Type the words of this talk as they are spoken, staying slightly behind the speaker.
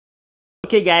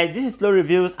Okay guys, this is slow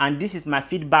reviews and this is my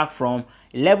feedback from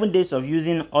 11 days of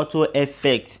using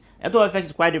AutoFX. AutoFX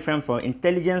is quite different from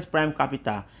Intelligence Prime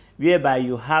Capital, whereby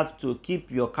you have to keep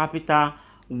your capital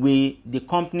with the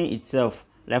company itself.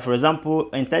 Like for example,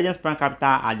 Intelligence Prime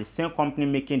Capital are the same company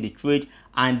making the trade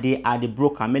and they are the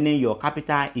broker, meaning your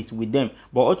capital is with them.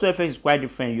 But AutoFX is quite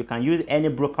different. You can use any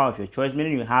broker of your choice,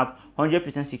 meaning you have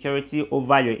 100% security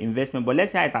over your investment. But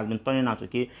let's say it has been turning out,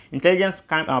 okay? Intelligence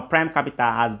Prime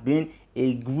Capital has been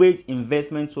a great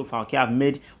investment so far. Okay, I've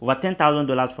made over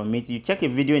 $10,000 from it. You check a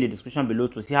video in the description below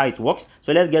to see how it works.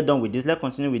 So let's get done with this. Let's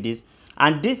continue with this.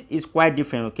 And this is quite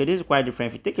different. Okay, this is quite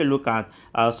different. If you take a look at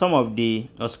some of the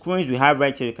screens we have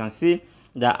right here, you can see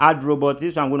the ad robot.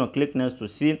 This one I'm going to click next to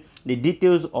see the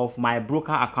details of my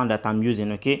broker account that I'm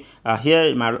using. Okay,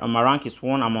 here my rank is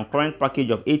 1. I'm on current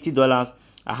package of $80.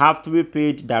 I have 3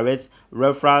 paid direct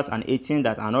referrals and 18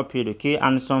 that are not paid. Okay,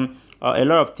 and some a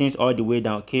lot of things all the way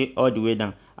down. Okay, all the way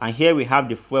down. And here we have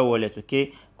the fuel wallet.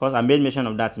 Okay, because I made mention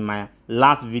of that in my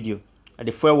last video,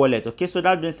 the fuel wallet. Okay, so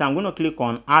that means I'm going to click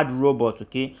on add robot.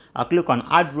 Okay, I'll click on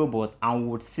add robot and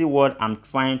we'll see what I'm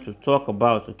trying to talk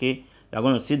about. Okay, you're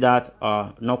going to see that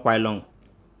not quite long.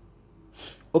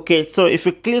 Okay, so if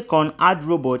you click on add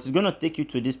robot, it's going to take you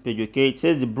to this page. Okay, it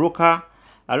says the broker.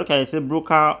 Look at it, says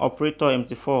broker operator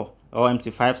MT4 or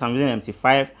MT5. So I'm using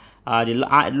MT5. The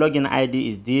login ID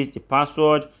is this. The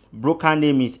password, broker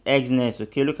name is Xness.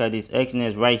 Okay, look at this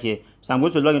Xness right here. So I'm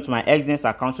going to log into my Xness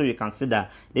account so you can see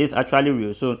that this is actually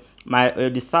real. So my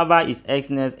the server is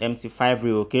Xness MT5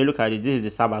 real. Okay, look at it. This is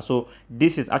the server. So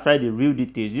this is actually the real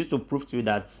details. This to prove to you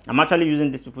that I'm actually using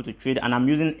these people to trade and I'm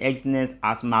using Xness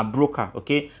as my broker.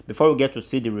 Okay, before we get to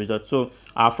see the result. So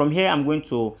from here I'm going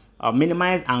to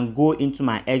minimize and go into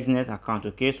my Xness account.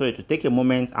 Okay, so it will take a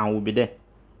moment and we'll be there.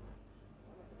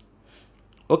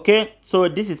 Okay, so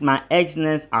this is my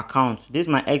Xness account. This is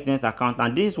my Xness account,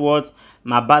 and this is what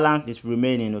my balance is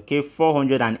remaining. Okay,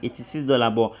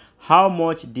 $486. But how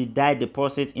much did I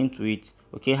deposit into it?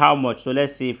 Okay, how much? So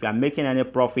let's see if we are making any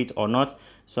profit or not.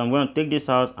 So I'm going to take this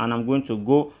out and I'm going to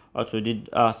go to the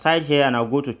side here and I'll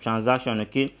go to transaction.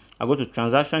 Okay, I'll go to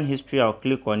transaction history. I'll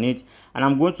click on it and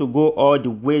I'm going to go all the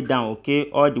way down. Okay,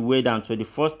 all the way down. So the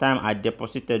first time I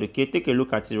deposited. Okay, take a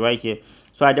look at it right here.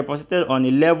 So I deposited on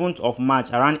 11th of March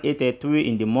around 8:03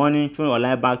 in the morning through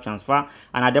online bank transfer,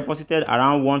 and I deposited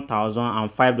around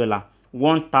 $1,005.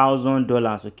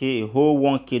 $1,000. Okay, a whole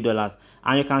 $1K.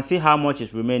 And you can see how much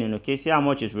is remaining. Okay, see how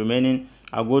much is remaining.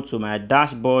 I'll go to my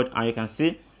dashboard and you can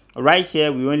see right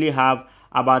here we only have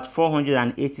about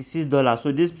 $486.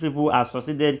 So these people have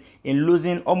succeeded in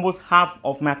losing almost half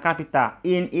of my capital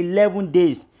in 11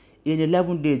 days. In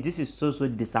 11 days. This is so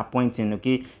disappointing.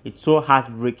 Okay, it's so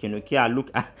heartbreaking. Okay,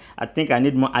 I think I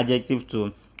need more adjective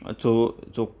to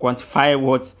quantify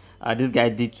what this guy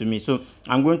did to me. So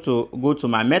I'm going to go to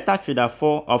my MetaTrader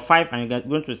 4 or 5 and you're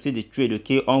going to see the trade.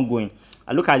 Okay, ongoing.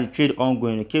 I look at the trade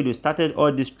ongoing. Okay, we started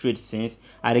all these trades since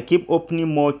and they keep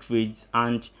opening more trades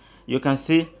and you can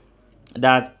see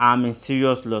that I'm in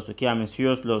serious loss. Okay, I'm in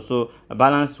serious loss. So a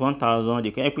balance 1,000,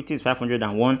 the equity is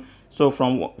 501. So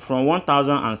from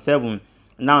 1,007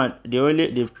 now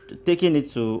they've taken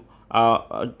it to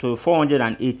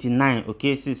 489.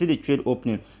 Okay, so see the trade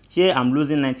opening here. I'm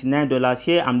losing $99.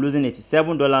 Here I'm losing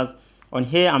 $87. On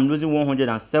here I'm losing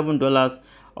 $107.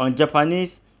 On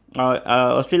Japanese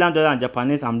Australian dollar and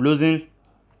Japanese I'm losing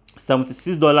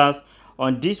 $76.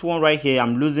 On this one right here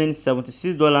I'm losing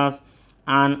 $76.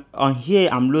 And on here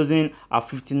I'm losing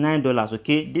 $59.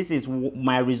 Okay, this is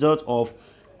my result of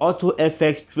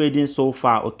AutoFX trading so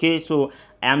far. Okay, so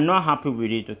I am not happy with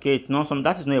it. Okay, it's not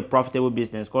that is not a profitable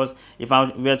business, because if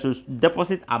I were to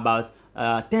deposit about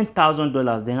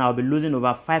 $10,000, then I'll be losing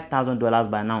over $5,000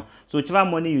 by now. So whichever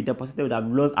money you deposited would have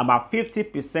lost about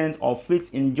 50% of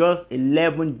it in just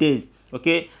 11 days.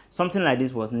 Okay, something like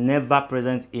this was never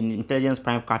present in Intelligence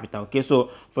Prime Capital. Okay, so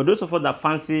for those of us that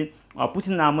fancy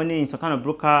putting our money in some kind of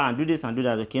broker and do this and do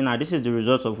that, okay, now this is the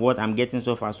result of what I'm getting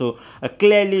so far. So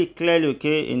clearly,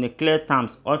 okay, in the clear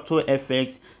terms,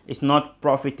 AutoFX is not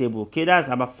profitable. Okay, that's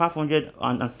about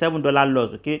 $507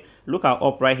 loss. Okay, look at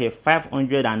up right here,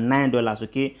 $509.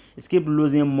 Okay, it's keep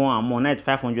losing more and more. Now it's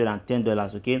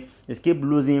 $510. Okay, it's keep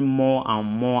losing more and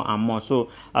more and more. So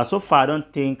so far I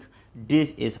don't think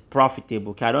this is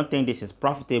profitable. Okay, I don't think this is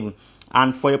profitable.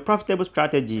 And for a profitable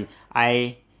strategy,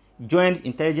 I joined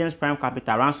Intelligence Prime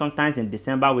Capital around sometimes in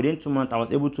December. Within 2 months I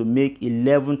was able to make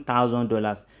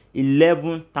 $11,000.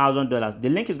 $11,000. The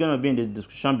link is going to be in the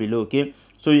description below. Okay,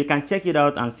 so you can check it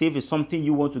out and see if it's something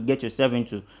you want to get yourself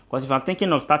into. Because if I'm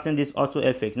thinking of starting this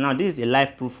AutoFX, now this is a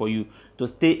life proof for you to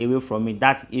stay away from it.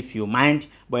 That's if you mind.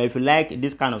 But if you like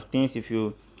this kind of things, if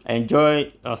you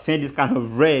enjoy seeing this kind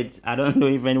of red. I don't know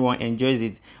if anyone enjoys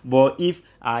it, but if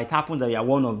it happens that you are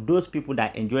one of those people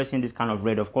that enjoy seeing this kind of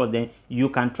red, of course, then you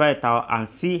can try it out and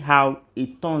see how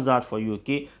it turns out for you.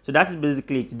 Okay, so that is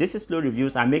basically it. This is slow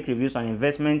reviews. I make reviews on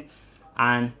investment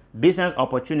and business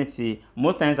opportunity.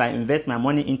 Most times I invest my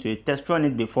money into a test run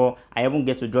it before I even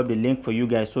get to drop the link for you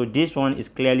guys. So this one is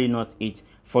clearly not it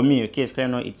for me. Okay, it's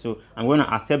clearly not it. So I'm going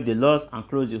to accept the loss and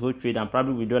close the whole trade and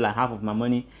probably withdraw like half of my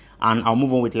money and I'll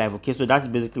move on with life. Okay, so that's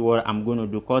basically what I'm going to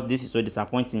do because this is so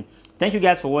disappointing. Thank you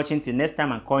guys for watching. Till next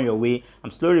time, I'm calling your way. I'm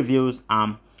slow reviews.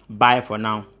 Bye for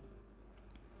now.